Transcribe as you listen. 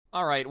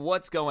Alright,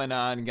 what's going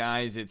on,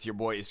 guys? It's your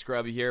boy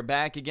Scrubby here,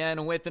 back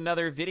again with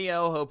another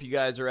video. Hope you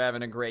guys are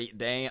having a great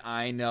day.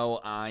 I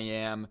know I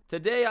am.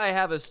 Today I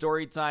have a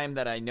story time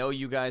that I know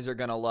you guys are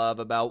gonna love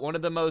about one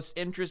of the most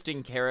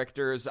interesting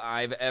characters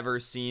I've ever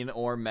seen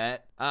or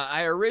met.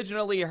 I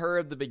originally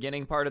heard the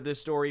beginning part of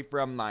this story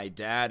from my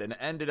dad and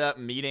ended up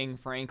meeting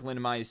Franklin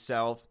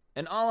myself.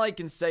 And all I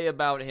can say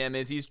about him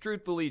is he's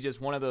truthfully just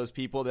one of those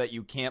people that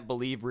you can't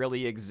believe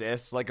really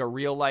exists, like a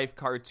real-life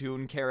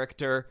cartoon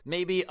character,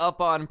 maybe up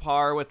on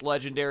par with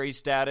legendary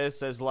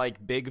status as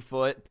like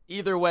Bigfoot.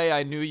 Either way,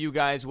 I knew you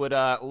guys would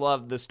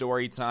love the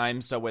story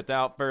time, so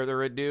without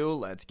further ado,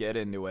 let's get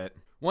into it.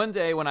 One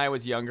day when I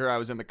was younger, I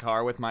was in the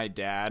car with my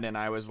dad and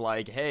I was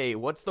like, hey,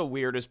 what's the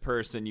weirdest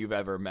person you've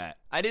ever met?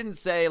 I didn't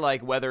say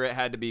like whether it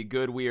had to be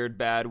good weird,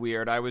 bad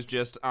weird. I was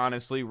just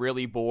honestly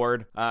really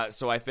bored.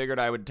 So I figured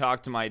I would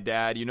talk to my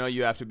dad. You know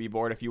you have to be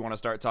bored if you want to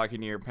start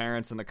talking to your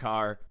parents in the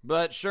car.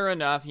 But sure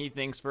enough, he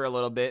thinks for a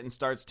little bit and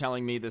starts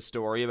telling me the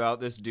story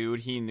about this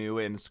dude he knew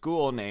in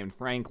school named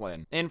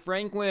Franklin. And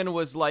Franklin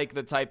was like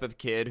the type of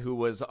kid who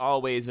was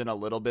always in a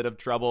little bit of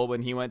trouble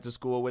when he went to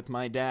school with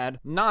my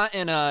dad. Not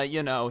in a,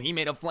 he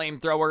made a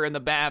flamethrower in the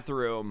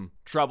bathroom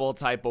trouble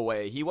type of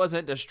way. He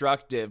wasn't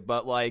destructive,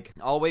 but like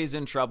always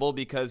in trouble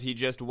because he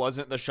just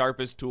wasn't the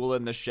sharpest tool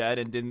in the shed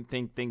and didn't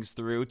think things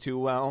through too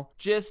well.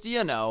 Just,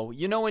 you know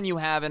when you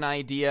have an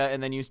idea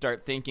and then you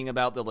start thinking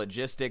about the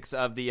logistics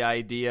of the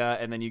idea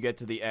and then you get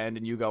to the end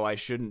and you go, I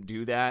shouldn't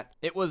do that.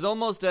 It was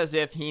almost as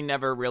if he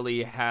never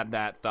really had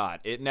that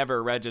thought. It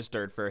never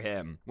registered for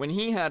him. When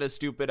he had a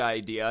stupid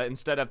idea,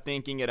 instead of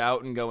thinking it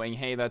out and going,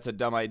 hey, that's a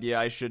dumb idea,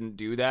 I shouldn't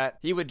do that,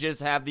 he would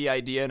just have the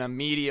idea and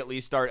immediately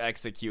start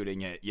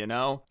executing it,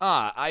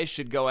 I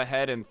should go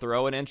ahead and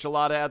throw an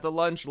enchilada at the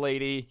lunch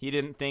lady. He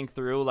didn't think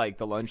through, like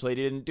the lunch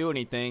lady didn't do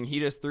anything. He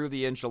just threw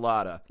the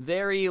enchilada.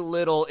 Very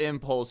little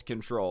impulse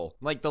control.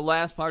 Like the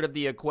last part of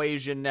the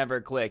equation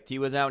never clicked. He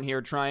was out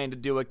here trying to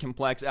do a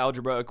complex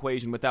algebra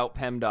equation without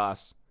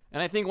PEMDAS.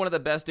 And I think one of the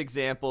best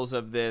examples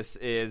of this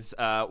is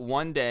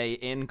one day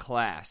in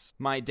class.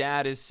 My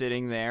dad is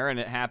sitting there, and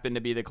it happened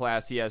to be the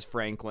class he has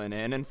Franklin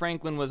in, and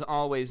Franklin was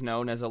always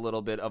known as a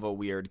little bit of a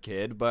weird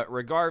kid, but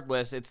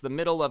regardless, it's the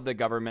middle of the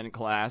government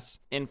class,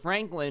 and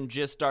Franklin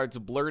just starts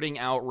blurting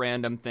out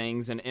random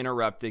things and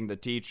interrupting the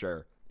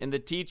teacher. And the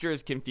teacher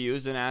is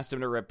confused and asked him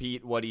to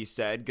repeat what he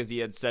said because he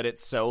had said it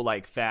so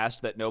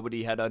fast that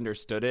nobody had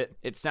understood it.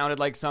 It sounded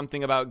like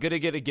something about gonna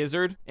get a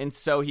gizzard. And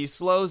so he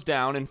slows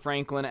down and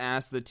Franklin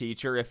asks the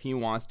teacher if he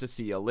wants to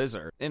see a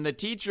lizard. And the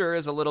teacher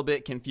is a little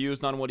bit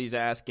confused on what he's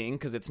asking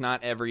because it's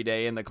not every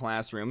day in the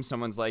classroom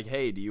someone's like,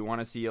 hey, do you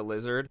want to see a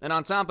lizard? And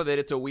on top of it,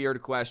 it's a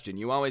weird question.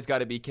 You always got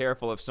to be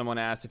careful if someone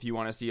asks if you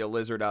want to see a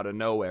lizard out of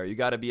nowhere. You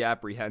got to be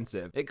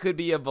apprehensive. It could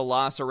be a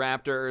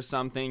velociraptor or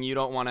something. You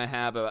don't want to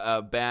have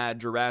a bad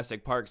Jurassic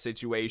Park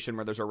situation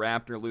where there's a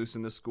raptor loose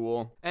in the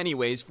school.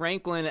 Anyways,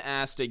 Franklin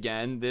asked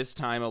again, this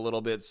time a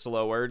little bit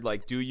slower,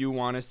 like, do you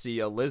want to see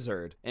a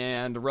lizard?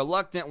 And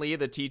reluctantly,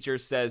 the teacher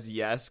says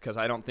yes, because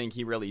I don't think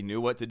he really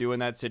knew what to do in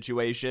that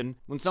situation.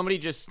 When somebody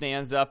just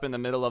stands up in the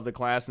middle of the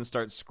class and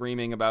starts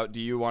screaming about, do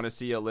you want to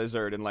see a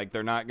lizard? And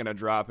they're not going to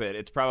drop it.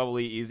 It's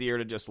probably easier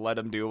to just let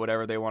them do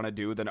whatever they want to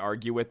do than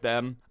argue with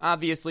them.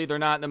 Obviously, they're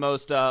not in the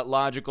most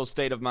logical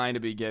state of mind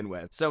to begin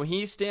with. So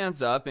he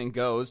stands up and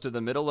goes to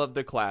the middle of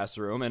the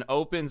classroom and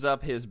opens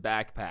up his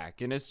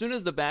backpack. And as soon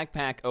as the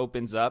backpack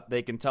opens up,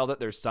 they can tell that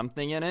there's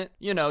something in it.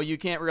 You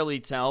can't really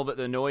tell, but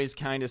the noise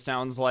kind of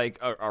sounds like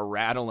a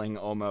rattling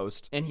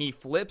almost. And he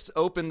flips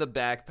open the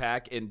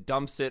backpack and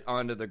dumps it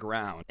onto the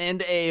ground.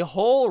 And a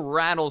whole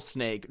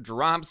rattlesnake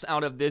drops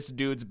out of this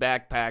dude's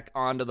backpack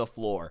onto the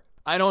floor.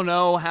 I don't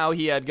know how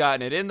he had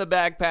gotten it in the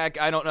backpack.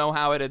 I don't know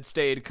how it had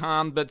stayed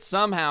calm, but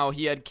somehow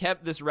he had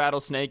kept this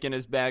rattlesnake in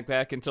his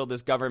backpack until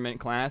this government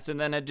class and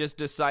then had just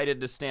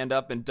decided to stand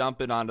up and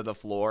dump it onto the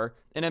floor.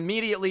 And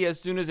immediately, as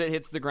soon as it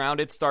hits the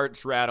ground, it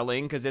starts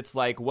rattling because it's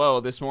like,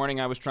 whoa, this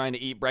morning I was trying to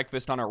eat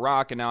breakfast on a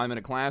rock and now I'm in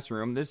a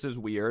classroom. This is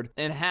weird.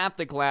 And half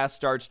the class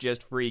starts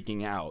just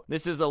freaking out.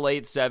 This is the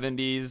late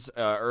 70s,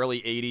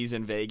 early 80s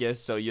in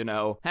Vegas. So,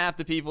 half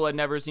the people had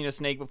never seen a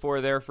snake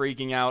before. They're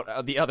freaking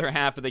out. The other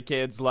half of the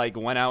kids,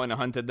 went out and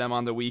hunted them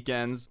on the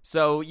weekends.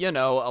 So,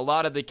 a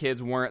lot of the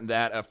kids weren't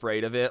that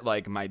afraid of it.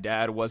 My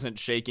dad wasn't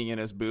shaking in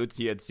his boots.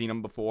 He had seen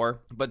them before.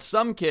 But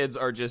some kids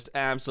are just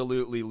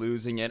absolutely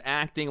losing it,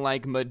 acting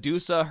like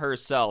Medusa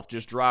herself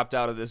just dropped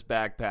out of this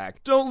backpack.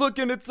 Don't look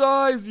in its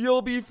eyes,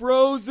 you'll be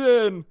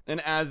frozen.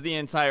 And as the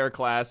entire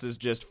class is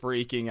just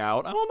freaking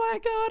out, oh my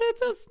god,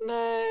 it's a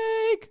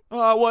snake.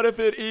 Oh, what if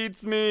it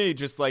eats me?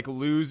 Just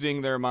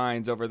losing their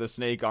minds over the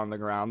snake on the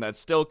ground that's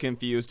still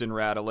confused and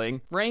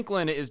rattling.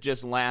 Franklin is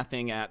just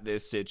laughing at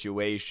this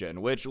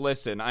situation, which,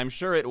 listen, I'm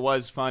sure it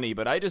was funny,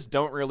 but I just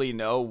don't really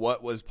know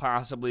what was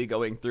possibly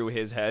going through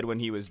his head when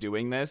he was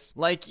doing this.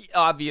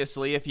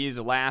 Obviously, if he's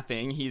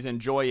laughing, he's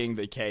enjoying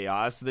the chaos.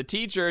 The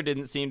teacher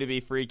didn't seem to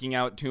be freaking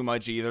out too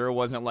much either. It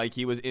wasn't like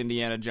he was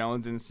Indiana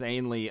Jones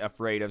insanely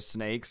afraid of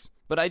snakes.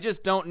 but I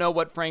just don't know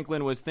what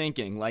Franklin was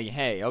thinking. Like,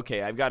 hey,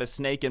 okay, I've got a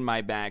snake in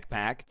my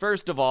backpack.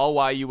 First of all,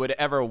 why you would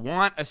ever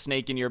want a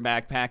snake in your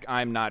backpack,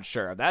 I'm not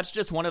sure. That's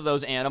just one of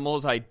those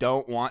animals I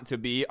don't want to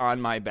be on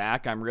my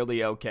back. I'm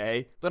really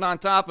okay. But on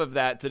top of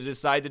that, to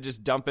decide to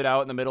just dump it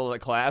out in the middle of the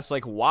class,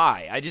 like,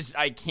 why?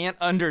 I can't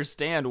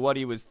understand what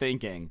he was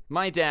thinking.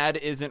 My dad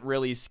isn't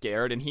really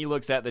scared, and he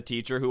looks at the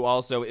teacher, who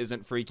also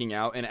isn't freaking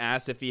out, and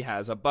asks if he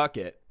has a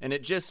bucket. And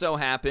it just so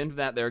happened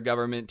that their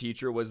government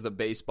teacher was the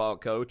baseball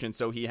coach, and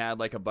so he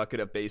had like a bucket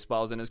of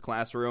baseballs in his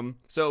classroom.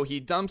 So he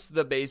dumps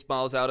the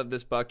baseballs out of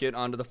this bucket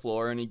onto the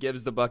floor, and he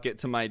gives the bucket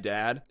to my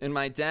dad, and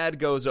my dad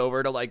goes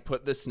over to like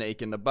put the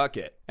snake in the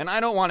bucket. And I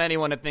don't want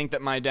anyone to think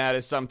that my dad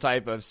is some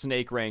type of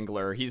snake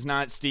wrangler. He's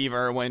not Steve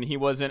Irwin. He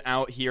wasn't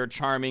out here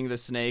charming the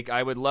snake.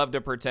 I would love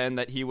to pretend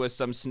that he was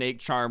some snake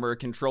charmer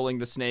controlling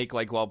the snake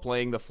like while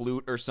playing the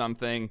flute or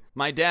something.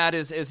 My dad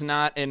is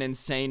not an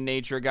insane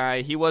nature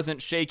guy. He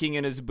wasn't shaking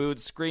in his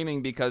boots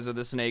screaming because of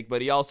the snake,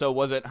 but he also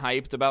wasn't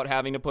hyped about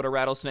having to put a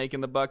rattlesnake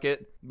in the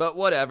bucket. But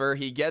whatever,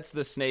 he gets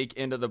the snake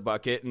into the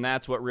bucket, and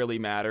that's what really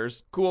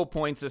matters. Cool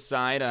points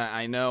aside,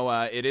 I know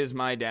it is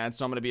my dad,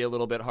 so I'm going to be a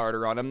little bit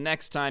harder on him.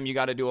 Next time, you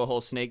got to do a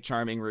whole snake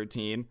charming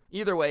routine.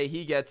 Either way,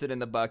 he gets it in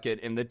the bucket,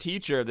 and the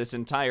teacher this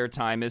entire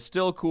time is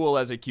still cool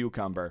as a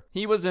cucumber.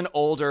 He was an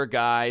older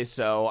guy,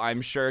 so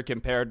I'm sure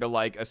compared to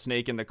like a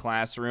snake in the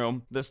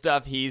classroom, the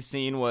stuff he's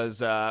seen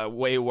was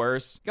way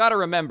worse. Gotta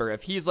remember,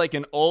 if he's like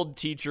an old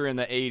teacher in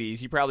the 80s,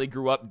 he probably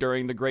grew up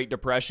during the Great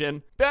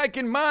Depression. Back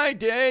in my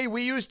day,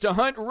 we used to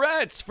hunt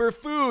rats for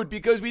food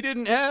because we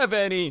didn't have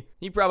any.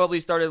 He probably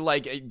started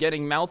like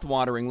getting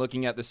mouth-watering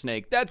looking at the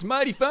snake. That's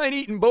mighty fine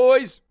eating,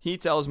 boys. He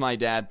tells my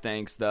dad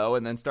thanks though,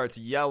 and then starts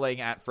yelling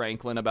at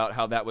Franklin about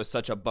how that was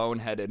such a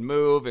boneheaded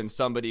move and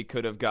somebody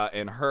could have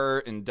gotten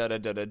hurt and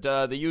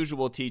da-da-da-da-da, the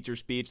usual teacher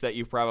speech that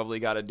you've probably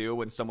got to do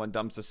when someone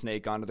dumps a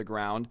snake onto the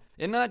ground.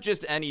 And not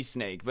just any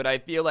snake, but I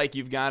feel like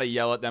you've got to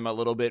yell at them a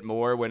little bit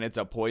more when it's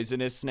a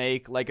poisonous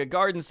snake. Like a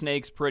garden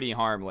snake's pretty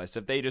harmless.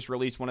 If they just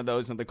release one of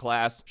those in the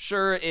class,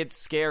 sure, it's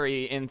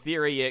scary. In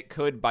theory, it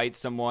could bite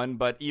someone,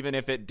 but even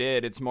if it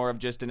did, it's more of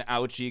just an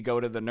ouchie, go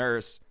to the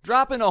nurse.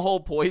 Dropping a whole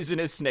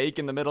poisonous snake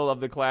in the middle of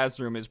the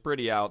classroom is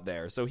pretty out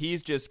there, so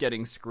he's just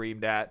getting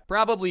screamed at.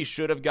 Probably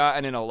should have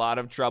gotten in a lot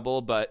of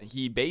trouble, but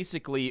he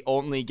basically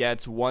only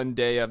gets 1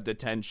 day of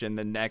detention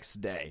the next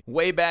day.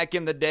 Way back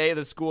in the day,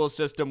 the school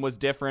system was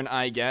different,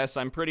 I guess.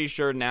 I'm pretty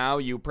sure now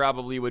you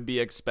probably would be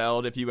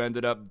expelled if you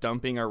ended up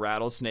dumping a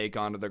rattlesnake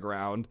onto the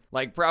ground.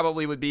 Like,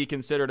 probably would be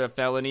considered a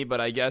felony,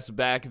 but I guess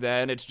back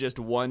then it's just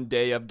 1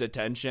 day of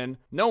detention.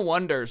 No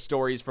wonder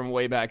stories from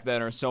way back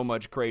then are so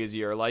much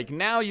crazier. Like,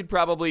 now you'd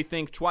probably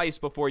think twice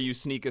before you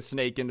sneak a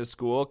snake into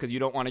school because you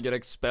don't want to get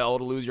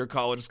expelled, lose your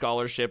college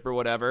scholarship or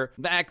whatever.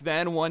 Back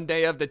then, 1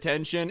 day of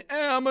detention,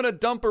 I'm gonna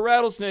dump a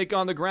rattlesnake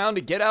on the ground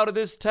to get out of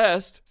this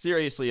test.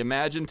 Seriously,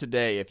 imagine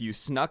today if you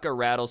snuck a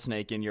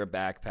rattlesnake in your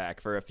backpack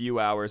for a few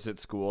hours at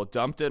school,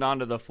 dumped it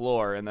onto the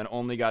floor, and then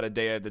only got a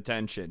day of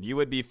detention. You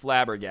would be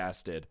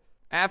flabbergasted.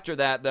 After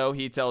that, though,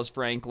 he tells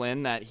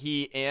Franklin that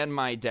he and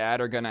my dad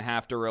are going to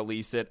have to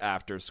release it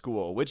after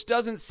school, which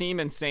doesn't seem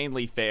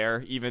insanely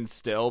fair, even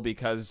still,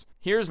 because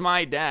here's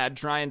my dad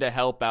trying to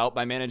help out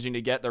by managing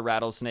to get the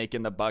rattlesnake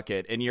in the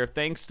bucket, and your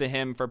thanks to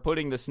him for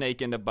putting the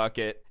snake in the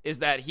bucket is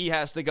that he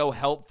has to go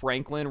help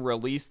Franklin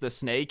release the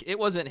snake. It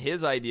wasn't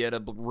his idea to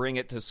bring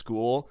it to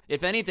school.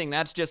 If anything,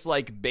 that's just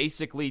like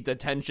basically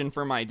detention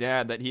for my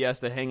dad that he has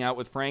to hang out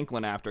with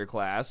Franklin after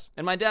class.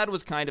 And my dad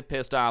was kind of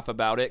pissed off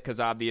about it because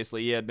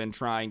obviously he had been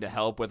trying to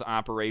help with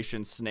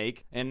Operation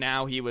Snake, and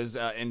now he was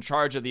in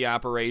charge of the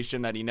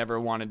operation that he never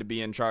wanted to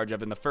be in charge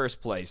of in the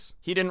first place.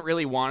 He didn't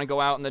really want to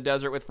go out in the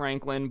desert with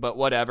Franklin, but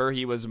whatever,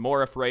 he was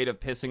more afraid of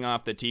pissing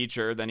off the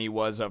teacher than he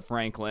was of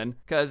Franklin,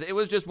 because it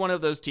was just one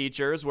of those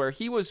teachers where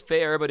he was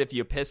fair, but if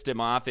you pissed him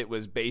off, it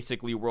was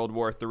basically World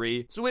War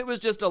III. So it was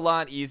just a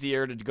lot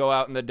easier to go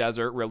out in the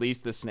desert, release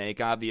the snake.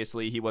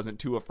 Obviously, he wasn't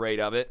too afraid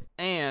of it,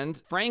 and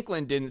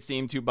Franklin didn't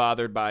seem too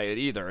bothered by it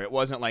either. It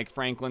wasn't like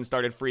Franklin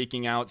started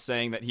freaking out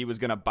saying that he was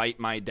going to bite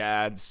my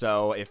dad,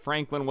 so if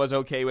Franklin was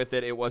okay with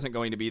it, it wasn't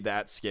going to be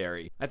that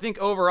scary. I think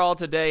overall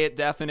today, it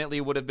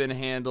definitely would have been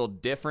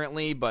handled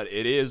differently, but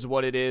it is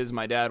what it is.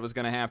 My dad was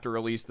going to have to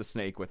release the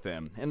snake with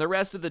him. And the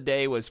rest of the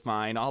day was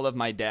fine. All of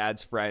my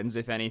dad's friends,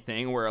 if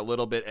anything, were a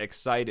little bit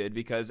excited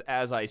because,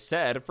 as I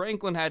said,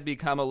 Franklin had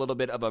become a little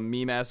bit of a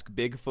meme-esque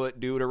Bigfoot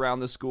dude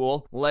around the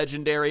school.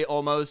 Legendary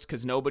almost,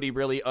 because nobody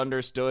really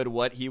understood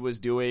what he was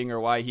doing or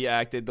why he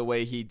acted the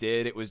way he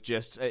did. It was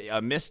just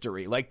a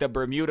mystery, like the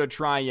Bermuda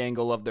Triangle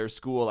of their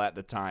school at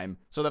the time.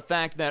 So the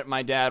fact that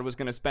my dad was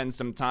going to spend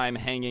some time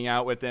hanging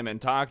out with him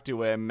and talk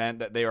to him meant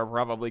that they were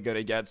probably going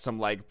to get some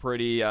like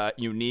pretty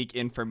unique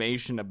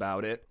information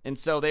about it. And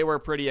so they were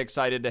pretty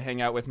excited to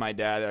hang out with my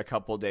dad a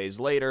couple days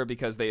later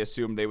because they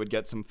assumed they would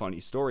get some funny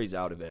stories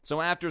out of it.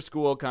 So after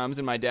school comes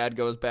and my dad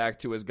goes back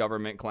to his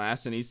government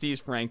class and he sees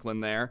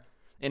Franklin there.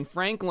 and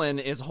Franklin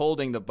is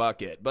holding the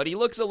bucket, but he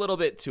looks a little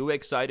bit too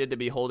excited to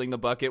be holding the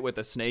bucket with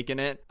a snake in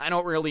it. I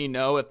don't really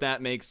know if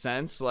that makes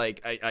sense.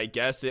 Like, I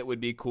guess it would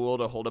be cool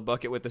to hold a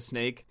bucket with a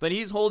snake, but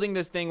he's holding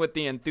this thing with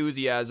the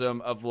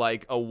enthusiasm of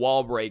like a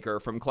wall breaker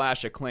from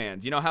Clash of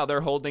Clans. You know how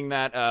they're holding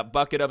that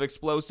bucket of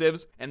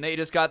explosives and they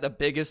just got the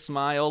biggest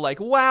smile like,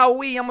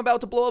 wowee, I'm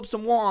about to blow up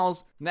some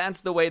walls. And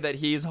that's the way that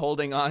he's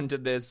holding on to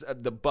this,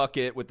 the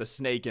bucket with the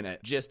snake in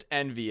it. Just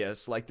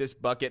envious. Like, this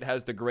bucket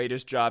has the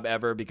greatest job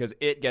ever because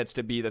it gets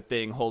to be the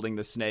thing holding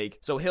the snake.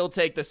 So he'll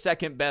take the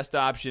second best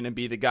option and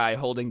be the guy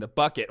holding the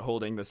bucket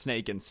holding the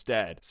snake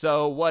instead.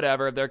 So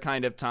whatever, they're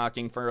kind of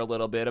talking for a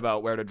little bit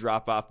about where to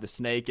drop off the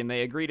snake, and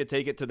they agree to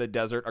take it to the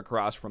desert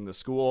across from the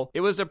school.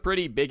 It was a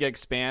pretty big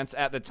expanse.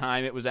 At the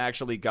time, it was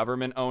actually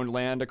government-owned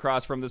land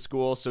across from the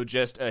school, so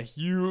just a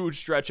huge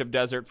stretch of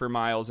desert for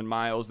miles and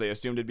miles. They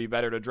assumed it'd be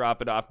better to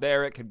drop it off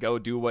there. It could go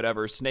do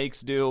whatever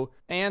snakes do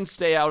and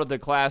stay out of the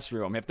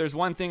classroom. If there's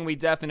one thing we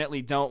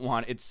definitely don't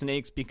want, it's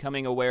snakes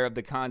becoming aware of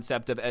the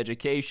concept of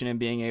education and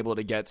being able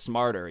to get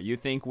smarter. You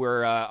think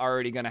we're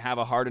already going to have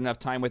a hard enough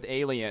time with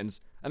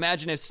aliens?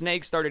 Imagine if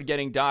snakes started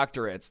getting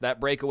doctorates.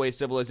 That breakaway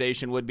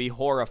civilization would be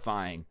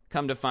horrifying.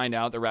 Come to find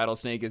out, the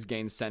rattlesnake has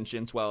gained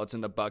sentience while it's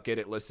in the bucket.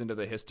 It listened to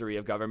the history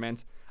of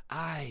government.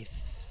 I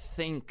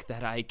think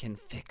that I can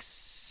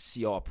fix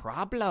your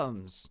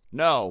problems.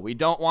 No, we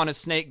don't want a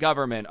snake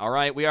government, all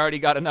right? We already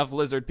got enough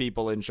lizard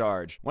people in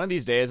charge. One of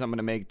these days, I'm going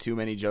to make too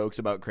many jokes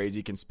about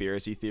crazy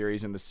conspiracy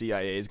theories, and the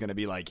CIA is going to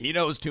be like, he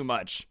knows too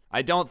much.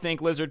 I don't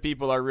think lizard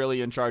people are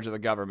really in charge of the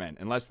government,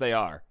 unless they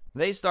are.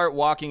 They start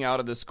walking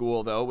out of the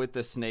school, though, with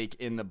the snake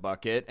in the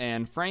bucket,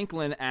 and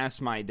Franklin asks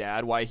my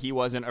dad why he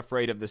wasn't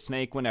afraid of the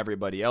snake when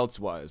everybody else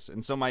was.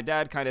 And so my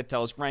dad kind of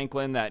tells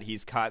Franklin that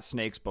he's caught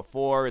snakes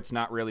before. It's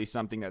not really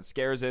something that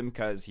scares him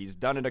because he's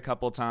done it a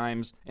couple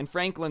times. And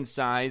Franklin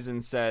sighs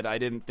and said, I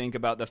didn't think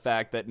about the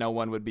fact that no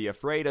one would be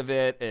afraid of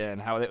it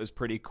and how that was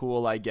pretty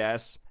cool, I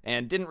guess.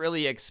 And didn't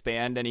really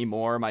expand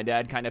anymore. My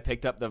dad kind of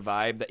picked up the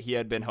vibe that he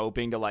had been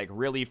hoping to like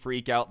really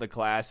freak out the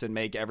class and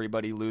make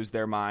everybody lose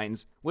their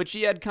minds, which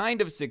he had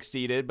kind of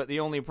succeeded, but the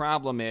only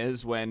problem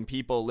is when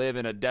people live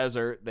in a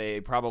desert,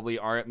 they probably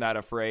aren't that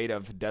afraid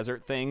of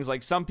desert things.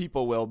 Like, some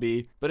people will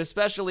be, but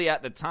especially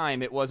at the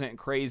time, it wasn't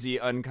crazy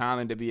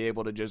uncommon to be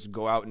able to just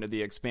go out into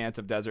the expanse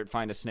of desert,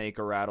 find a snake,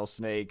 a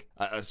rattlesnake,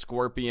 a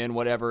scorpion,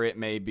 whatever it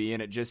may be,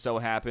 and it just so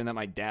happened that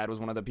my dad was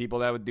one of the people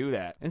that would do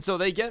that. And so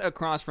they get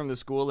across from the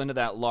school into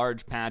that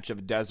large patch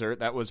of desert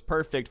that was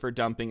perfect for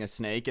dumping a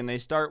snake, and they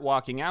start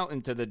walking out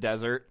into the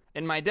desert.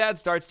 And my dad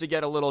starts to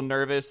get a little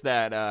nervous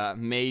that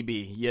maybe,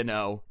 you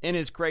know, in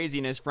his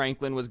craziness,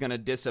 Franklin was going to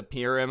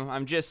disappear him.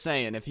 I'm just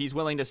saying, if he's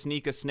willing to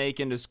sneak a snake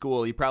into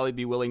school, he'd probably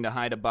be willing to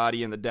hide a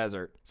body in the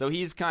desert. So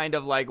he's kind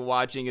of like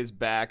watching his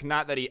back.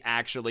 Not that he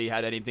actually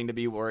had anything to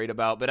be worried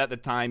about, but at the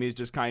time he's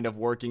just kind of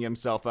working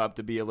himself up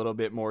to be a little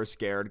bit more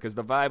scared because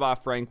the vibe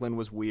off Franklin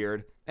was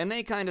weird. And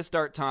they kind of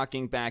start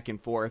talking back and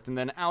forth, and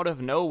then out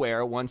of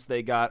nowhere, once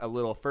they got a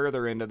little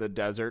further into the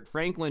desert,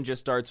 Franklin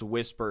just starts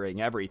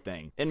whispering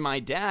everything. And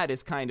my dad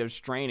is kind of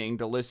straining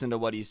to listen to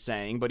what he's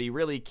saying, but he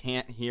really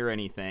can't hear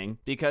anything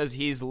because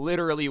he's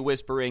literally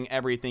whispering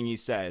everything he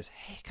says.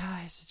 Hey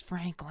guys, it's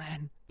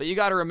Franklin. But you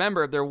gotta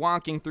remember, they're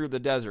walking through the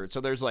desert, so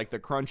there's like the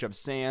crunch of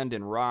sand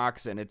and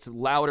rocks, and it's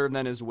louder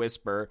than his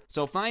whisper.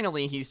 So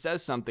finally, he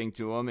says something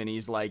to him, and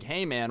he's like,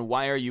 hey man,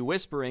 why are you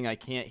whispering? I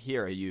can't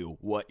hear you,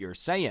 what you're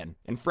saying.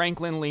 And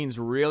Franklin leans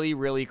really,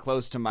 really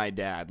close to my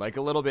dad, like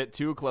a little bit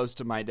too close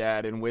to my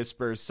dad, and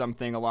whispers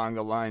something along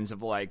the lines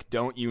of like,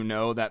 don't you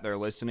know that they're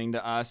listening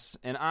to us?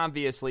 And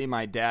obviously,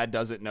 my dad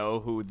doesn't know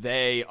who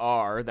they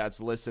are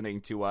that's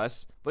listening to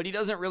us. But he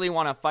doesn't really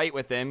want to fight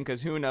with him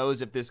because who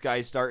knows if this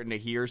guy's starting to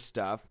hear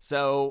stuff.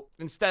 So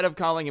instead of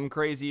calling him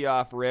crazy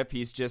off rip,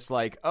 he's just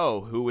like,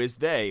 oh, who is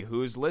they?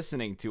 Who's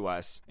listening to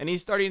us? And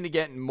he's starting to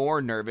get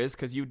more nervous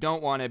because you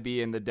don't want to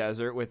be in the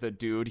desert with a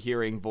dude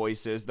hearing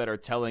voices that are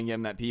telling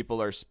him that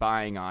people are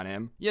spying on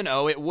him. You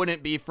know, it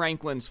wouldn't be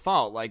Franklin's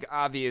fault. Like,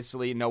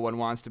 obviously, no one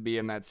wants to be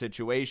in that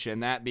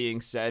situation. That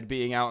being said,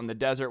 being out in the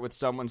desert with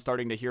someone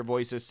starting to hear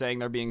voices saying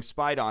they're being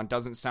spied on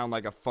doesn't sound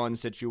like a fun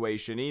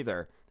situation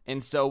either.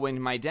 And so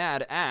when my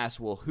dad asks,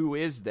 well, who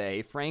is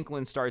they,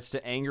 Franklin starts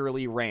to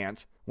angrily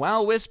rant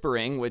while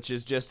whispering, which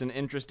is just an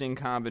interesting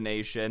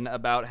combination,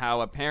 about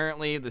how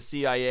apparently the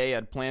CIA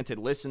had planted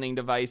listening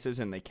devices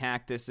in the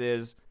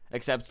cactuses,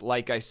 except,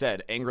 like I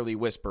said, angrily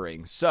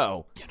whispering.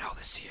 So, you know,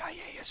 the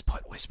CIA has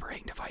put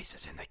whispering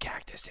devices in the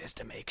cactuses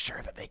to make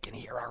sure that they can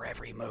hear our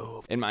every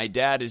move. And my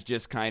dad is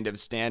just kind of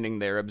standing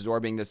there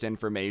absorbing this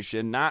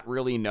information, not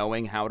really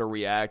knowing how to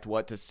react,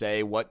 what to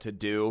say, what to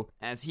do,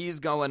 as he's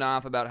going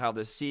off about how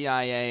the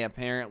CIA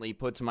apparently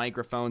puts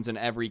microphones in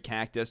every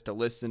cactus to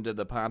listen to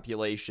the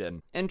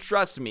population. And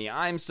trust me,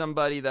 I'm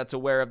somebody that's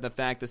aware of the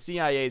fact the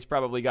CIA's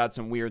probably got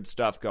some weird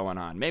stuff going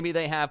on. Maybe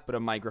they have put a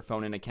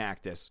microphone in a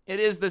cactus.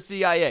 It is the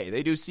CIA. CIA.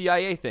 They do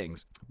CIA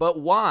things. But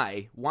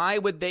why? Why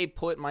would they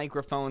put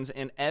microphones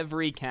in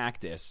every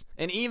cactus?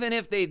 And even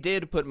if they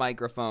did put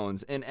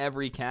microphones in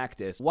every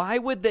cactus, why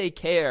would they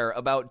care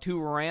about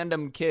two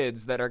random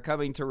kids that are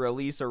coming to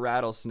release a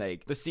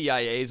rattlesnake? The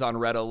CIA's on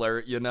red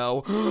alert, you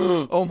know?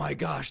 Oh my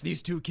gosh,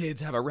 these two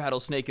kids have a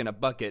rattlesnake in a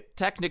bucket.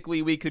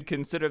 Technically, we could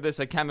consider this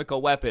a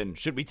chemical weapon.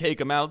 Should we take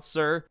them out,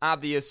 sir?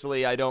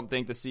 Obviously, I don't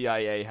think the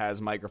CIA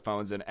has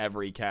microphones in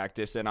every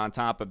cactus. And on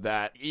top of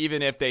that,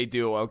 even if they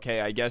do, okay,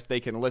 I guess they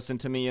can listen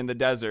to me in the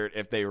desert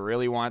if they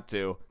really want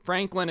to.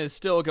 Franklin is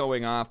still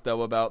going off,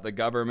 though, about the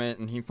government,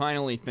 and he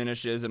finally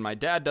finishes, and my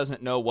dad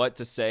doesn't know what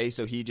to say,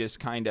 so he just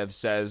kind of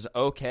says,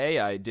 okay,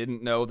 I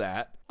didn't know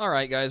that.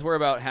 Alright guys, we're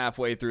about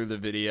halfway through the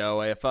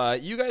video. If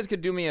you guys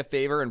could do me a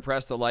favor and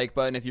press the like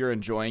button if you're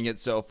enjoying it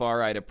so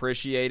far, I'd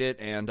appreciate it,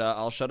 and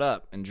I'll shut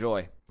up.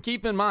 Enjoy.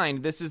 Keep in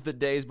mind, this is the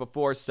days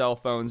before cell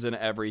phones and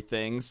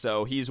everything,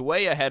 so he's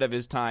way ahead of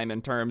his time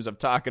in terms of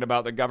talking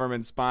about the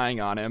government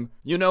spying on him.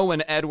 You know,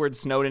 when Edward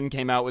Snowden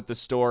came out with the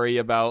story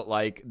about,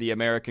 like, the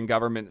American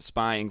government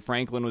spying,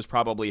 Franklin was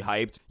probably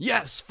hyped.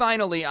 Yes,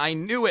 finally, I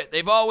knew it!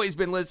 They've always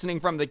been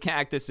listening from the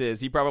cactuses.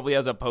 He probably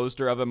has a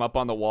poster of him up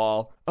on the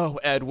wall. Oh,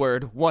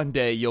 Edward, one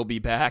day you'll be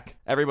back.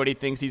 Everybody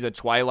thinks he's a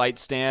Twilight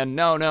stan.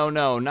 No,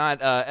 not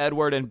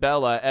Edward and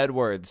Bella,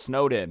 Edward,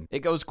 Snowden. It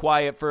goes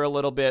quiet for a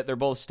little bit. They're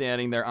both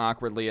standing there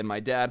awkwardly, and my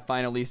dad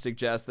finally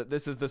suggests that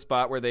this is the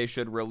spot where they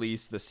should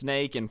release the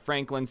snake, and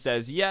Franklin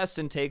says yes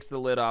and takes the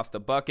lid off the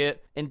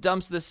bucket and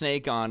dumps the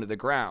snake onto the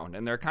ground.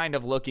 And they're kind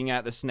of looking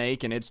at the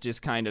snake, and it's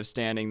just kind of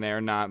standing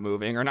there, not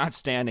moving, or not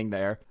standing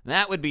there.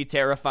 That would be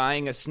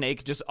terrifying, a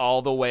snake just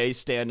all the way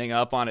standing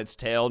up on its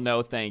tail.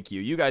 No thank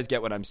you. You guys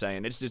get what I'm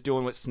saying. It's just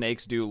doing what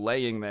snakes do,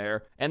 laying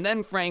there. And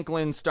then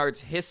Franklin starts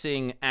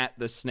hissing at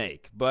the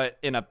snake, but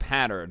in a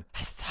pattern.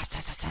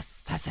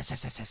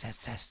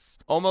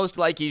 Almost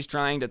like he's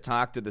trying to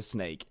talk to the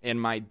snake.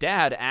 And my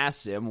dad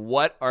asks him,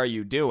 what are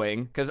you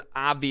doing? Because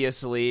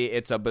obviously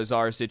it's a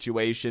bizarre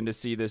situation to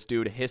see this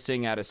dude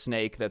hissing at a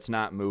snake that's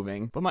not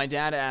moving. But my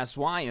dad asks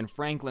why, and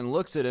Franklin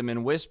looks at him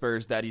and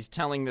whispers that he's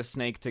telling the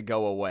snake to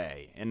go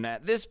away. And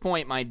at this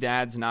point, my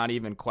dad's not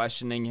even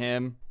questioning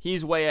him.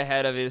 He's way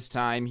ahead of his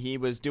time. He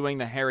was doing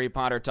the Harry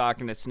Potter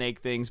talking to snake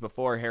things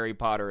before Harry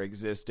Potter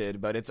existed,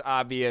 but it's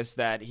obvious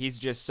that he's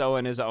just so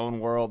in his own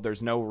world,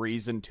 there's no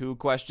reason to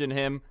question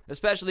him,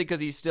 especially because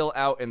he's still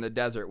out in the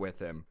desert with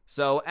him.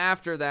 So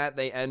after that,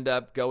 they end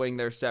up going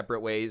their separate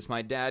ways.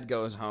 My dad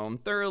goes home,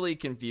 thoroughly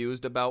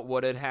confused about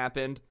what had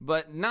happened,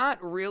 but not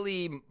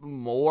really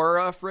more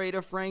afraid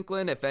of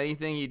Franklin. If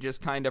anything, he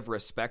just kind of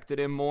respected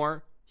him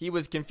more. He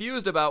was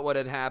confused about what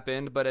had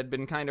happened, but had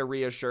been kind of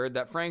reassured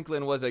that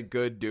Franklin was a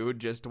good dude,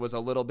 just was a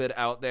little bit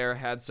out there,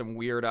 had some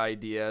weird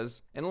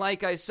ideas. And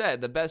like I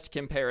said, the best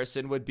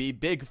comparison would be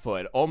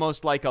Bigfoot,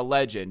 almost like a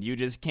legend. You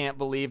just can't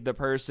believe the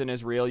person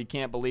is real, you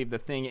can't believe the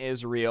thing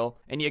is real,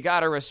 and you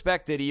gotta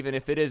respect it even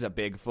if it is a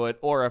Bigfoot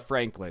or a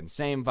Franklin.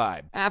 Same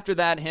vibe. After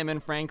that, him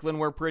and Franklin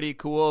were pretty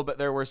cool, but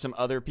there were some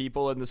other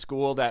people in the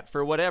school that,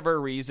 for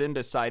whatever reason,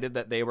 decided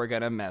that they were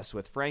gonna mess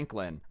with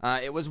Franklin.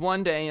 It was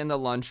one day in the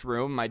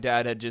lunchroom. My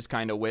dad had just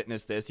kind of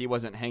witnessed this. He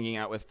wasn't hanging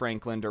out with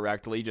Franklin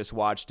directly, just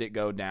watched it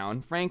go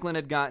down. Franklin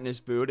had gotten his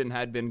food and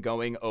had been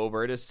going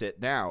over to sit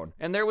down.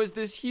 And there was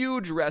this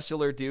huge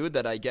wrestler dude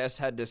that I guess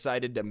had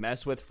decided to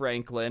mess with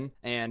Franklin,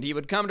 and he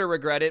would come to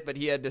regret it, but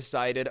he had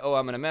decided, oh,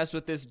 I'm gonna mess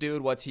with this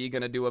dude. What's he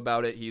gonna do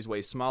about it? He's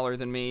way smaller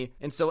than me.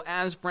 And so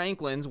as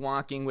Franklin's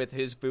walking with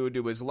his food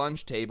to his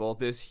lunch table,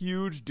 this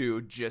huge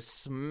dude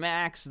just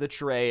smacks the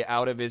tray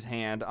out of his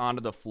hand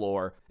onto the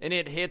floor, and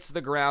it hits the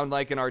ground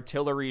like an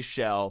artillery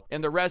shell,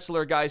 and the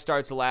wrestler guy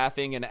starts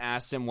laughing and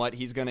asks him what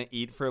he's gonna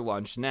eat for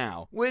lunch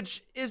now,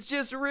 which is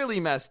just really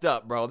messed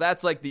up, bro.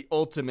 That's like the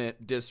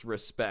ultimate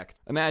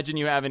disrespect. Imagine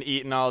you haven't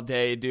eaten all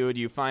day, dude.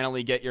 You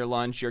finally get your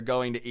lunch, you're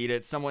going to eat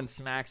it, someone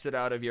smacks it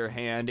out of your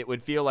hand. It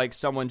would feel like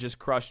someone just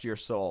crushed your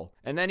soul.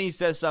 And then he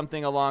says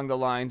something along the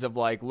lines of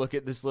like, look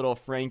at this little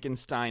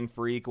Frankenstein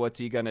freak, what's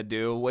he gonna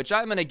do? Which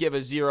I'm gonna give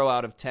a 0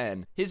 out of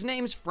 10. His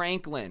name's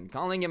Franklin.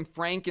 Calling him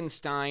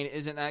Frankenstein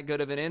isn't that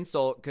good of an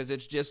insult because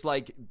it's just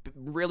like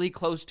really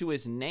close to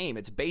his name.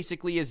 It's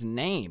basically his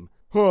name.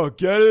 Huh,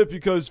 get it?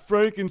 Because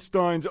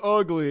Frankenstein's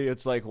ugly.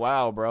 It's like,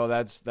 wow, bro,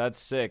 that's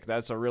sick.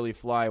 That's a really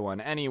fly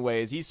one.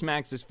 Anyways, he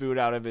smacks his food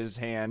out of his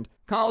hand,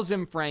 calls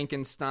him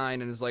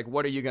Frankenstein, and is like,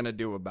 what are you gonna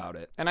do about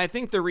it? And I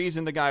think the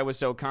reason the guy was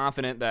so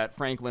confident that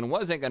Franklin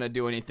wasn't gonna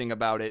do anything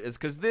about it is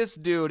because this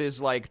dude is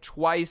like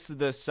twice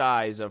the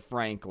size of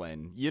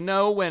Franklin. You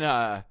know when,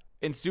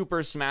 in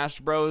Super Smash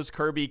Bros,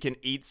 Kirby can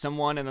eat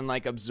someone and then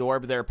like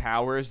absorb their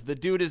powers? The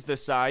dude is the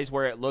size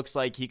where it looks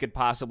like he could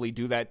possibly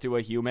do that to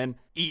a human.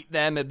 eat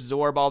them,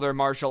 absorb all their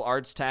martial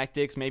arts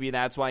tactics. Maybe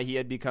that's why he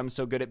had become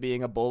so good at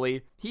being a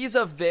bully. He's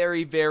a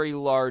very, very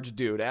large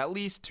dude, at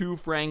least 2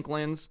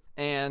 Franklins,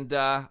 and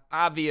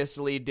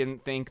obviously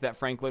didn't think that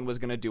Franklin was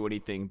going to do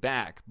anything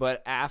back.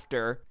 But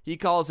after he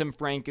calls him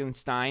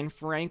Frankenstein,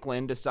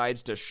 Franklin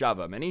decides to shove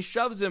him, and he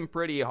shoves him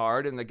pretty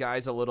hard, and the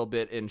guy's a little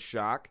bit in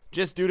shock.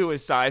 Just due to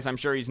his size, I'm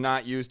sure he's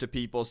not used to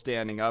people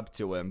standing up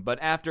to him. But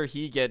after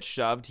he gets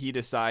shoved, he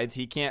decides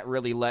he can't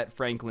really let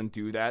Franklin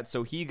do that,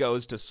 so he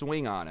goes to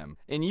swing on him.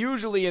 And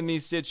usually in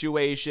these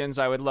situations,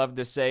 I would love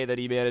to say that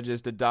he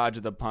manages to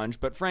dodge the punch,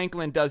 but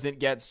Franklin doesn't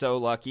get so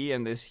lucky,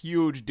 and this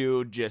huge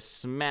dude just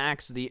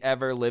smacks the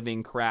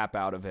ever-living crap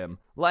out of him.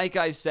 Like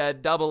I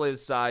said, double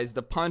his size,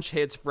 the punch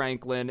hits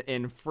Franklin,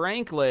 and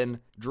Franklin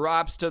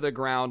drops to the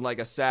ground like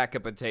a sack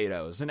of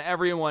potatoes. And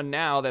everyone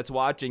now that's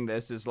watching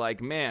this is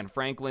like, man,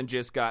 Franklin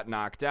just got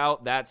knocked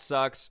out, that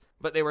sucks.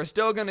 But they were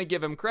still going to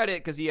give him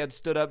credit because he had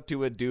stood up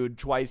to a dude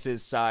twice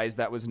his size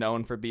that was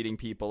known for beating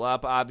people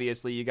up.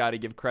 Obviously, you got to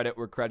give credit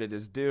where credit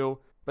is due.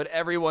 But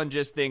everyone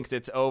just thinks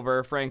it's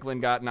over.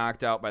 Franklin got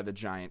knocked out by the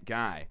giant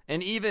guy.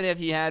 And even if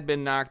he had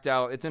been knocked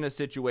out, it's in a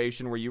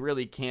situation where you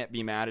really can't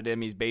be mad at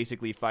him. He's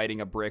basically fighting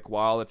a brick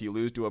wall. If you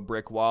lose to a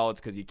brick wall, it's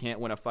because you can't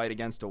win a fight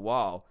against a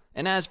wall.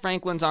 And as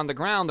Franklin's on the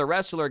ground, the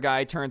wrestler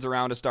guy turns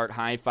around to start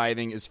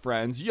high-fiving his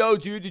friends. Yo,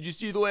 dude, did you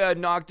see the way I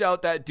knocked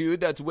out that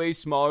dude that's way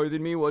smaller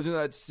than me? Wasn't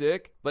that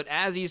sick? But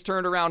as he's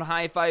turned around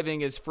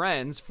high-fiving his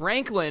friends,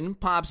 Franklin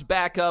pops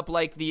back up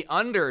like the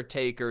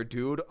Undertaker,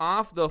 dude,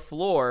 off the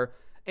floor,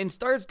 and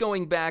starts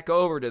going back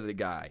over to the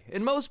guy.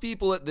 And most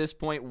people at this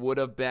point would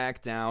have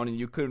backed down, and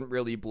you couldn't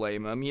really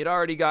blame him. He had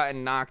already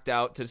gotten knocked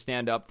out to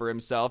stand up for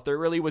himself. There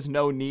really was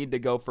no need to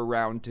go for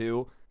round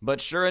 2. But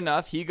sure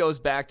enough, he goes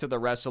back to the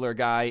wrestler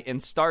guy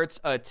and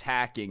starts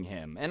attacking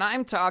him. And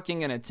I'm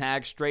talking an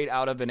attack straight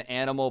out of an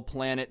Animal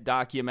Planet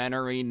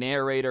documentary,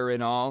 narrator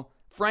and all.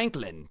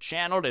 Franklin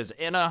channeled his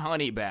inner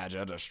honey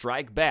badger to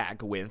strike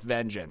back with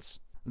vengeance.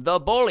 The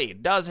bully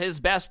does his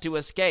best to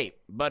escape,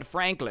 but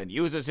Franklin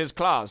uses his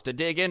claws to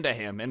dig into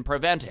him and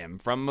prevent him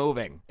from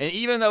moving. And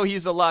even though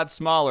he's a lot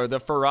smaller,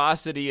 the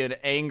ferocity and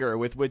anger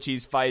with which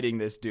he's fighting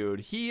this dude,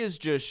 he is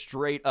just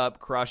straight up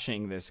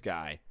crushing this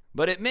guy.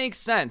 But it makes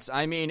sense.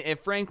 I mean, if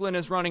Franklin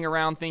is running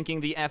around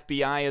thinking the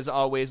FBI is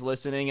always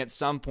listening, at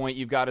some point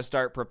you've got to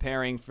start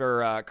preparing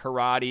for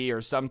karate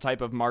or some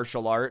type of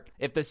martial art.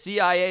 If the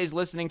CIA is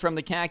listening from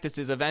the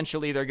cactuses,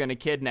 eventually they're going to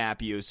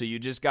kidnap you, so you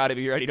just got to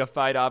be ready to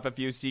fight off a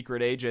few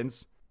secret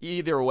agents.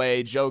 Either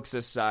way, jokes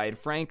aside,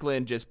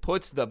 Franklin just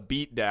puts the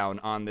beat down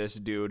on this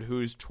dude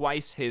who's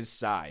twice his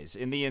size.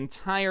 And the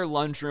entire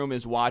lunchroom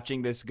is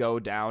watching this go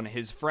down.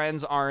 His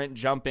friends aren't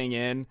jumping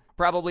in.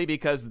 Probably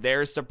because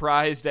they're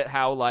surprised at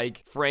how,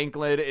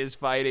 Franklin is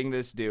fighting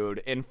this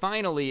dude. And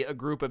finally, a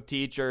group of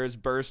teachers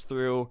burst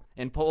through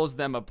and pulls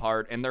them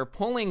apart. And they're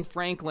pulling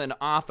Franklin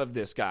off of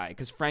this guy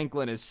because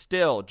Franklin is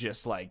still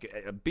just,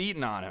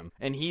 beating on him.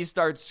 And he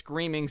starts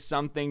screaming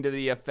something to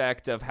the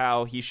effect of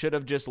how he should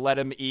have just let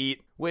him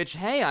eat. Which,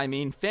 hey, I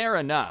mean, fair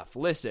enough.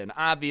 Listen,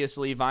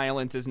 obviously,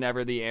 violence is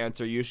never the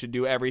answer. You should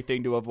do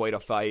everything to avoid a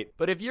fight.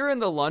 But if you're in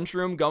the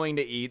lunchroom going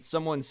to eat,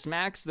 someone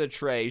smacks the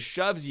tray,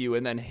 shoves you,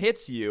 and then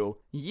hits you,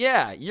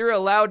 yeah, you're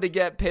allowed to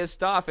get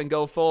pissed off and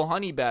go full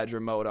honey badger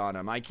mode on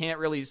him. I can't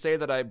really say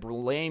that I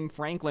blame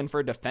Franklin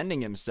for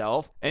defending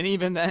himself. And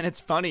even then, it's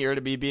funnier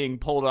to be being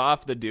pulled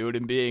off the dude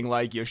and being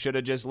like, you should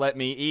have just let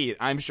me eat.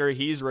 I'm sure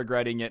he's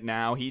regretting it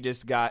now. He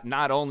just got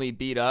not only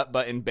beat up,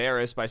 but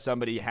embarrassed by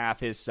somebody half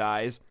his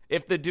size.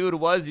 If the dude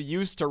was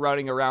used to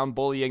running around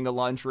bullying the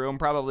lunchroom,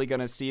 probably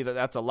going to see that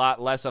that's a lot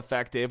less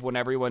effective when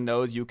everyone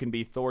knows you can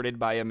be thwarted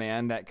by a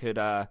man that could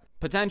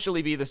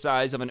potentially be the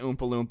size of an Oompa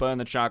Loompa in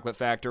the chocolate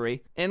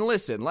factory. And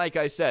listen, like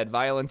I said,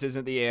 violence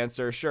isn't the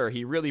answer. Sure,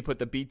 he really put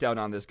the beat down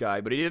on this guy,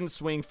 but he didn't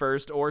swing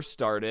first or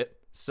start it.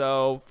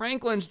 So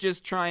Franklin's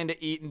just trying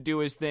to eat and do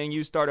his thing.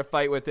 You start a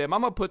fight with him,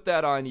 I'm gonna put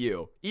that on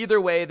you. Either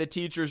way, the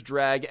teachers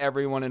drag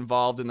everyone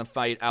involved in the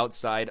fight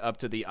outside up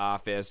to the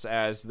office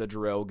as the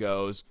drill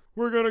goes.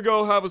 We're gonna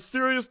go have a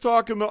serious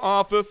talk in the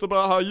office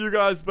about how you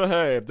guys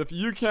behaved. If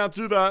you can't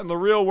do that in the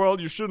real world,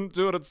 you shouldn't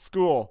do it at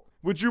school.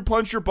 Would you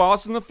punch your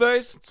boss in the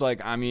face? It's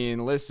like, I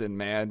mean, listen,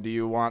 man, do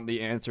you want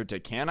the answer to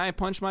can I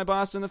punch my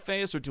boss in the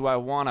face or do I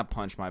want to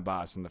punch my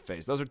boss in the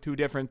face? Those are two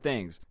different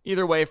things.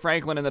 Either way,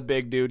 Franklin and the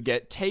big dude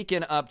get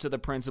taken up to the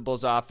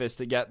principal's office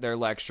to get their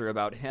lecture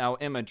about how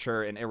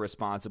immature and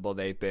irresponsible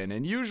they've been.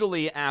 And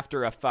usually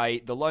after a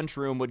fight, the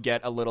lunchroom would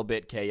get a little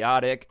bit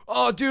chaotic.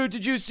 Oh, dude,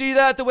 did you see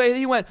that? The way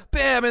he went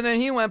bam and then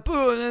he went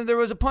boom and then there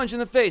was a punch in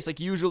the face. Like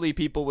usually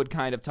people would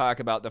kind of talk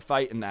about the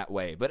fight in that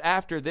way. But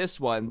after this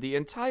one, the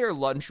entire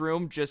lunchroom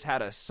just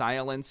had a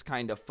silence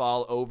kind of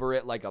fall over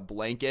it like a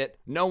blanket.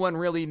 No one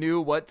really knew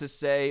what to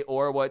say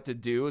or what to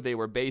do. They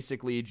were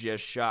basically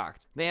just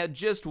shocked. They had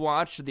just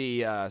watched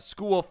the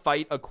school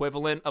fight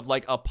equivalent of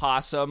like a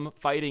possum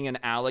fighting an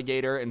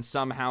alligator and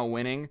somehow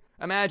winning.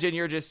 Imagine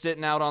you're just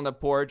sitting out on the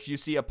porch, you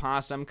see a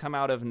possum come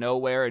out of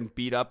nowhere and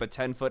beat up a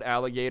 10-foot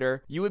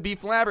alligator. You would be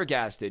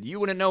flabbergasted. You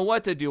wouldn't know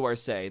what to do or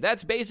say.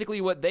 That's basically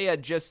what they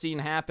had just seen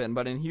happen,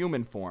 but in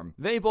human form.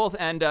 They both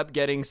end up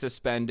getting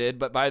suspended,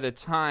 but by the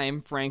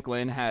time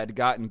Franklin had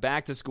gotten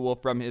back to school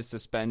from his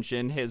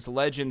suspension, his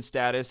legend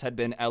status had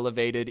been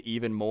elevated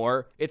even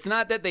more. It's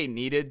not that they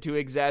needed to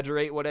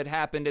exaggerate what had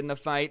happened in the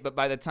fight, but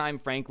by the time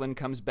Franklin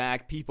comes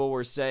back, people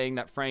were saying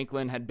that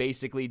Franklin had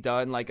basically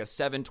done like a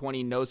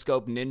 720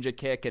 no-scope ninja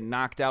kick and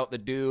knocked out the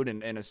dude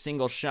in a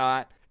single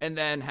shot, and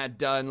then had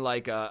done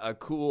like a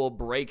cool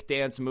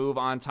breakdance move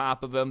on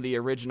top of him, the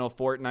original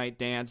Fortnite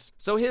dance.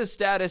 So his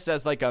status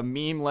as like a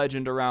meme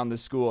legend around the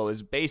school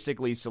is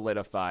basically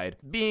solidified.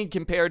 Being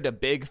compared to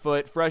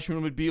Bigfoot,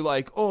 freshmen would be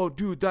like, oh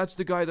dude, that's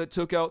the guy that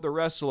took out the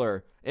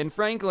wrestler. And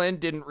Franklin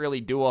didn't really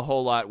do a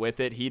whole lot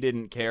with it. He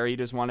didn't care. He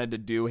just wanted to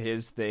do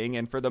his thing.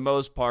 And for the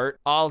most part,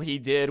 all he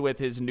did with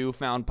his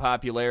newfound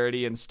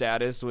popularity and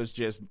status was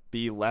just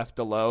be left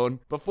alone.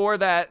 Before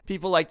that,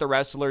 people like the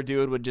wrestler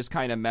dude would just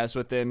kind of mess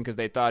with him because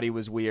they thought he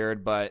was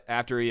weird. But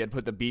after he had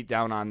put the beat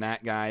down on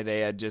that guy,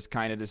 they had just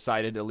kind of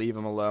decided to leave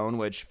him alone,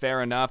 which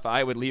fair enough.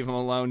 I would leave him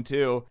alone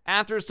too.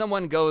 After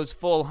someone goes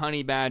full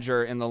honey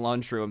badger in the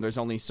lunchroom, there's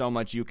only so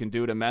much you can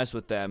do to mess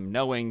with them,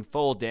 knowing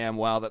full damn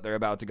well that they're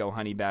about to go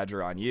honey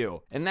badger on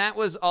you. And that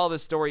was all the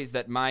stories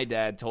that my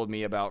dad told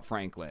me about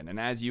Franklin. And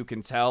as you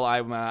can tell,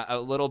 I'm a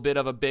little bit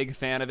of a big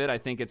fan of it. I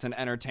think it's an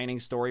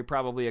entertaining story,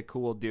 probably a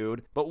cool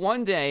dude. But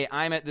one day,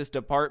 I'm at this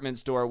department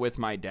store with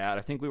my dad.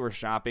 I think we were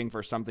shopping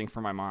for something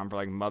for my mom for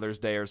like Mother's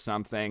Day or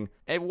something.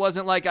 It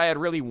wasn't like I had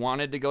really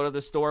wanted to go to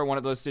the store, one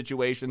of those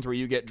situations where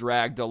you get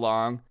dragged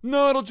along.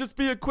 No, it'll just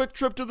be a quick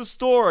trip to the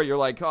store. You're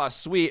like, oh,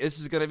 sweet, this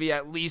is going to be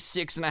at least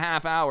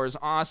 6.5 hours.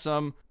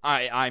 Awesome.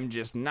 I'm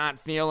just not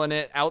feeling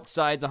it.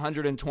 Outside's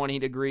 120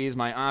 degrees.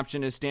 My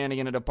option is standing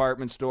in a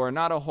department store.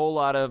 Not a whole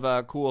lot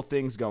of cool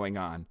things going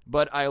on.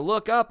 But I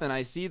look up and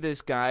I see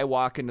this guy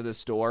walk into the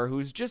store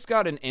who's just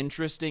got an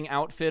interesting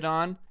outfit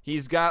on.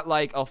 He's got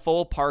like a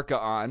full parka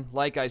on.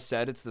 Like I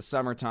said, it's the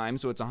summertime,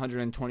 so it's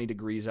 120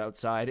 degrees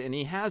outside. And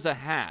he has a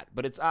hat,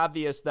 but it's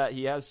obvious that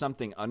he has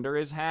something under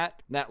his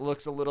hat that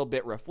looks a little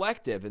bit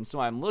reflective. And so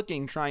I'm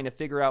looking, trying to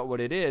figure out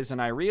what it is.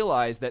 And I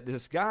realize that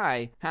this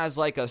guy has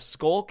like a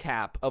skull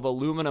cap of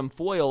aluminum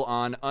foil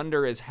on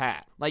under his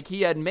hat. Like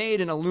he had made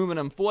an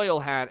aluminum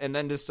foil hat and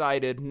then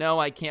decided, no,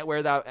 I can't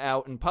wear that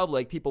out in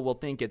public. People will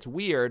think it's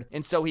weird.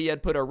 And so he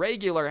had put a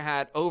regular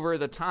hat over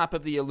the top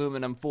of the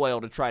aluminum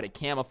foil to try to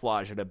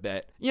camouflage it a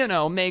bit. You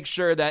know, make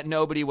sure that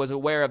nobody was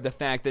aware of the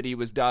fact that he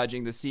was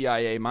dodging the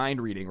CIA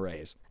mind reading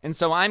rays. And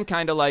so I'm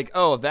kind of like,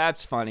 oh,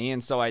 that's funny.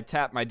 And so I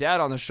tapped my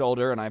dad on the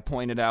shoulder and I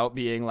pointed out,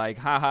 being like,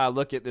 haha,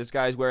 look at this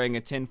guy's wearing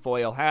a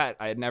tinfoil hat.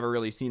 I had never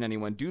really seen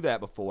anyone do that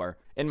before.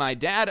 And my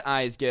dad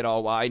eyes get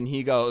all wide and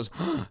he goes,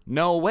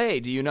 no way,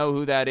 do you know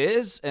who that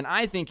is? And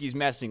I think he's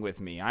messing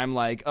with me. I'm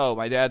like, oh,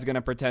 my dad's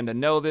gonna pretend to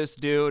know this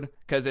dude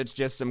because it's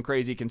just some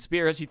crazy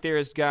conspiracy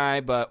theorist guy,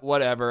 but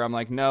whatever. I'm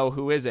like, no,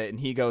 who is it? And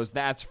he goes,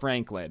 that's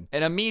Franklin.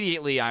 And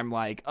immediately I'm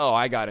like, oh,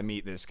 I gotta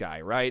meet this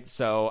guy, right?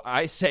 So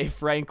I say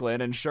Franklin,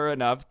 and sure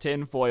enough,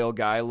 tinfoil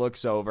guy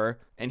looks over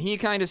and he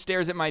kind of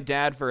stares at my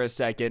dad for a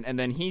second, and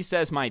then he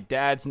says my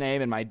dad's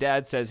name, and my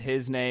dad says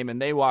his name,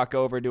 and they walk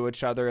over to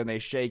each other, and they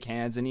shake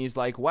hands, and he's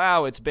like,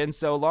 wow, it's been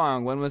so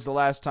long. When was the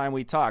last time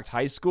we talked?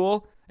 High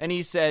school? And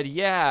he said,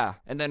 yeah.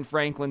 And then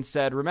Franklin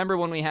said, remember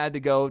when we had to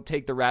go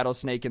take the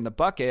rattlesnake in the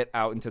bucket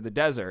out into the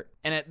desert?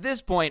 And at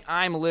this point,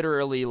 I'm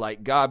literally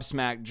like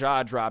gobsmacked,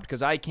 jaw dropped,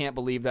 because I can't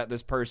believe that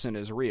this person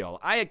is real.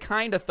 I had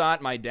kind of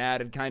thought my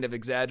dad had kind of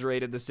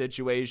exaggerated the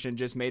situation,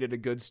 just made it a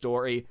good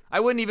story.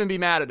 I wouldn't even be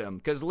mad at him,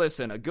 because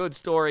listen, a good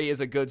story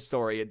is a good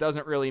story. It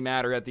doesn't really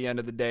matter at the end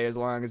of the day as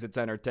long as it's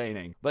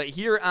entertaining. But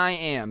here I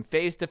am,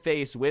 face to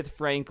face with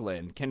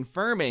Franklin,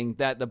 confirming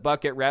that the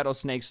bucket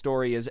rattlesnake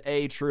story is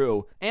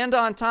true. And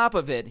on top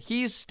of it,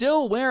 he's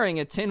still wearing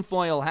a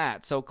tinfoil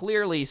hat, so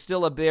clearly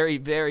still a very,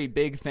 very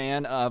big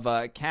fan of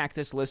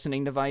cactus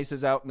listening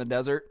devices out in the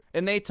desert.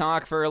 And they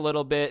talk for a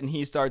little bit, and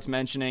he starts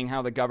mentioning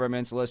how the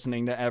government's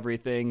listening to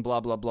everything, blah,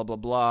 blah, blah, blah,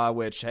 blah,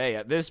 which, hey,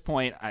 at this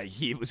point,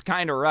 he was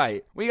kind of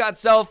right. We got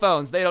cell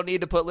phones. They don't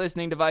need to put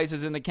listening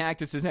devices in the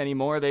cactuses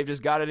anymore. They've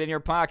just got it in your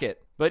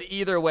pocket. But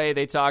either way,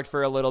 they talked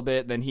for a little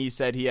bit, then he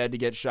said he had to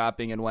get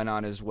shopping and went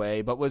on his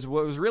way. But what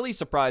was really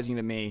surprising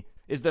to me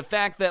is the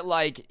fact that,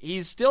 like,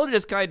 he's still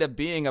just kind of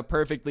being a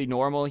perfectly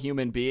normal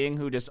human being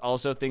who just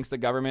also thinks the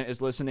government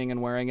is listening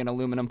and wearing an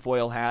aluminum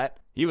foil hat.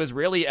 He was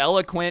really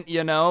eloquent,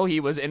 you know.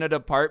 He was in a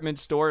department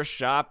store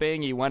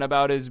shopping. He went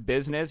about his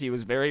business. He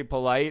was very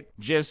polite.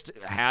 Just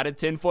had a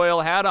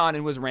tinfoil hat on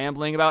and was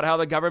rambling about how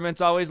the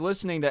government's always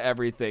listening to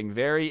everything.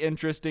 Very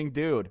interesting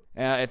dude.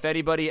 If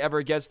anybody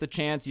ever gets the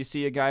chance, you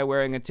see a guy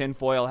wearing a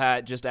tinfoil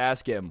hat, just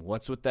ask him,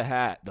 what's with the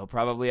hat? They'll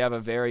probably have a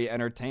very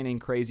entertaining,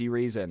 crazy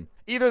reason.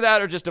 Either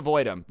that or just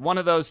avoid them. One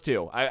of those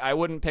two. I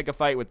wouldn't pick a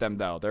fight with them,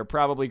 though. They're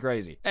probably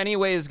crazy.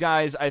 Anyways,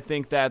 guys, I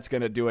think that's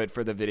going to do it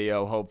for the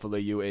video.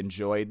 Hopefully you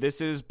enjoyed.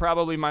 This is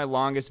probably my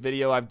longest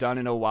video I've done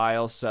in a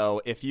while,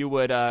 so if you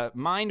would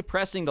mind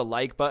pressing the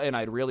like button,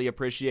 I'd really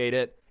appreciate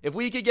it. If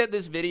we could get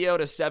this video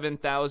to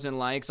 7,000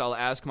 likes, I'll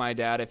ask my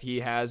dad if he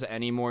has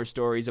any more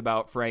stories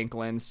about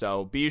Franklin,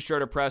 so be sure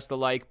to press the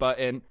like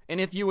button. And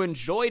if you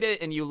enjoyed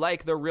it and you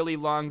like the really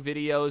long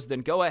videos, then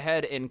go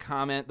ahead and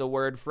comment the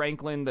word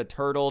Franklin the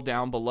Turtle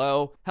down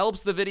below.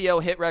 Helps the video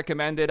hit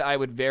recommended. I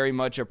would very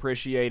much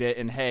appreciate it.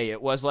 And hey,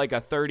 it was like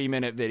a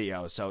 30-minute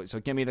video, so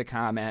give me the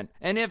comment.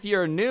 And if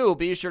you're new,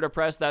 be sure to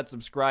press that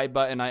subscribe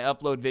button. I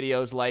upload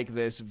videos like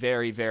this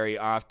very, very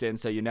often,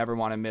 so you never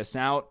want to miss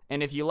out.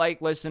 And if you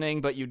like listening,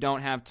 but you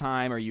don't have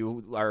time or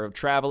you are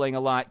traveling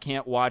a lot,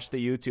 can't watch the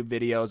YouTube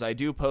videos, I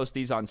do post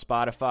these on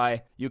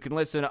Spotify. You can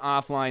listen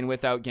offline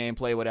without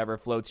gameplay, whatever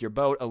floats your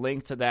boat. A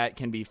link to that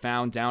can be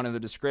found down in the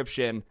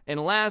description.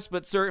 And last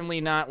but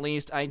certainly not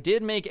least, I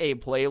did make a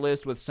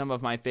playlist with some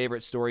of my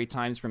favorite story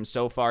times from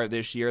so far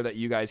this year that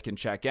you guys can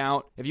check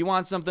out. If you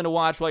want something to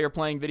watch while you're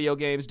playing video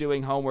games,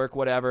 doing homework,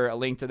 whatever, a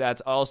link to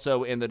that's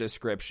also in the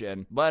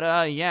description.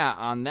 But yeah,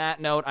 on that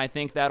note, I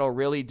think that'll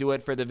really do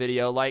it for the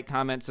video. Like,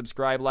 comment,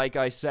 subscribe, like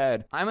I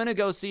said. I'm gonna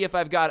go see if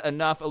I've got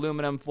enough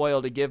aluminum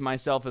foil to give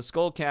myself a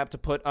skull cap to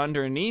put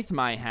underneath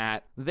my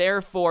hat,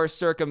 therefore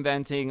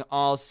circumventing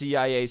all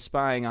CIA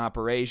spying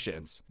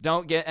operations.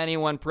 Don't get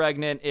anyone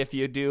pregnant. If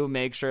you do,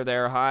 make sure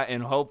they're hot,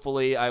 and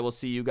hopefully I will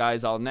see you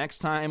guys all next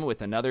time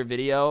with another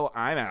video.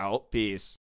 I'm out. Peace.